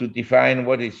difficult to define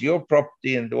what is your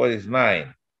property and what is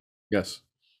mine. Yes,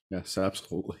 yes,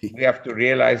 absolutely. We have to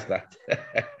realize that.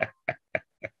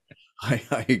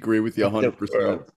 I agree with you 100%.